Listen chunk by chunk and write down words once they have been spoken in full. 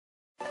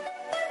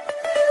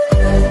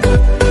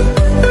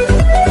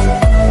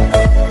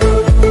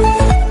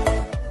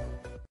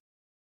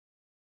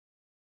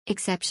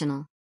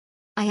Exceptional.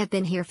 I have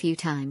been here few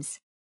times.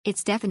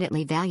 It's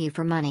definitely value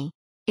for money.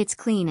 It's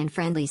clean and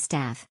friendly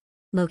staff.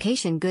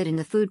 Location good and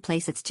the food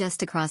place it's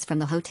just across from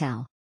the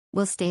hotel.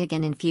 We'll stay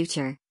again in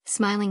future.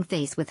 Smiling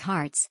face with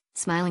hearts,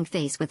 smiling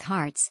face with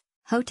hearts,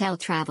 Hotel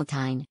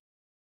Traveltine.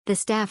 The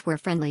staff were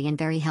friendly and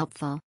very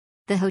helpful.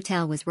 The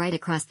hotel was right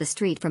across the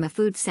street from a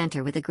food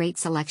center with a great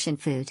selection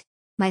food.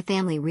 My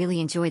family really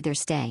enjoyed their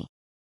stay.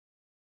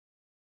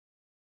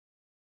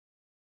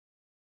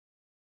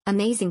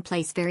 Amazing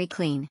place, very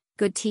clean,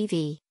 good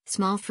TV,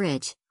 small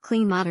fridge,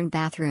 clean modern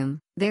bathroom,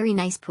 very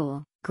nice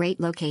pool, great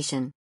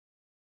location.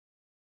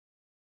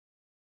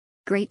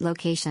 Great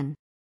location.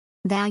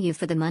 Value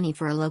for the money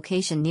for a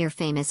location near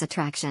famous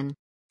attraction.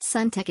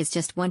 Suntec is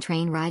just one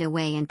train ride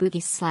away and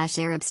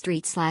Bugis/Arab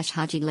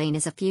Street/Haji Lane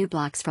is a few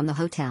blocks from the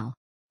hotel.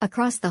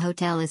 Across the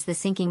hotel is the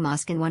sinking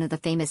mosque and one of the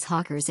famous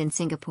hawkers in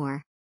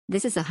Singapore.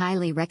 This is a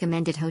highly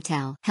recommended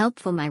hotel.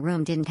 Helpful. My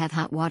room didn't have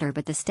hot water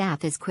but the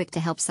staff is quick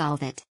to help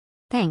solve it.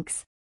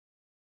 Thanks.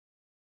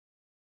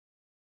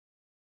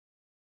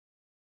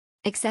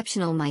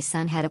 Exceptional. My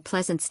son had a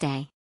pleasant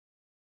stay.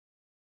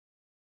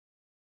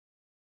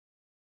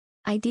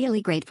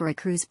 Ideally great for a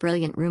cruise.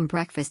 Brilliant room.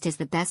 Breakfast is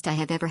the best I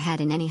have ever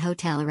had in any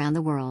hotel around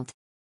the world.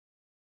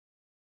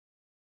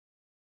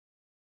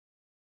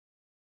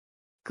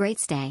 Great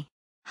stay.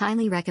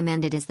 Highly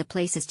recommended as the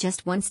place is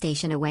just one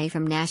station away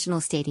from National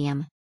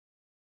Stadium.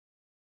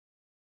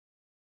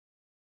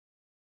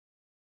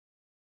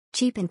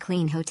 Cheap and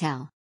clean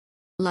hotel.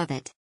 Love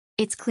it.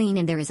 It's clean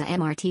and there is a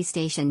MRT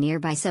station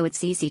nearby so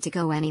it's easy to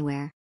go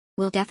anywhere.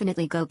 We'll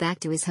definitely go back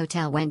to his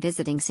hotel when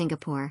visiting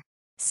Singapore.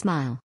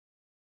 Smile.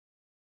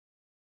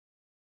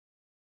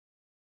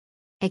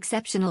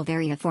 Exceptional.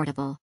 Very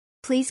affordable.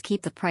 Please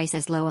keep the price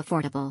as low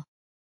affordable.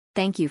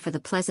 Thank you for the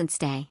pleasant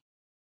stay.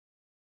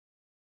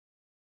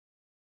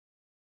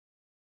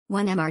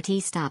 One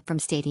MRT stop from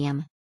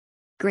stadium.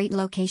 Great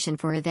location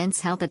for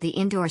events held at the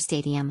indoor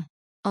stadium.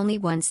 Only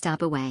one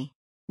stop away.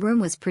 Room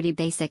was pretty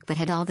basic but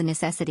had all the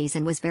necessities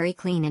and was very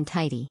clean and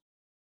tidy.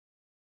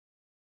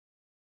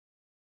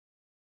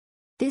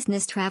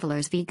 Business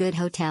travelers. Good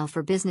hotel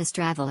for business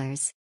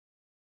travelers.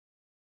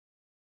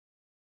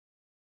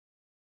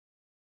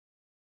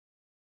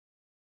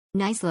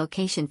 Nice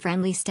location,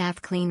 friendly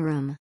staff, clean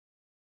room.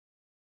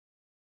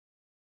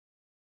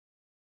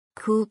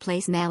 Cool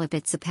place.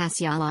 Malapit sa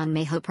pasyalan,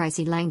 maho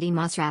pricey lang di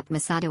masarap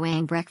masyado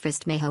ang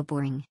breakfast, maho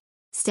boring.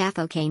 Staff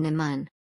okay naman.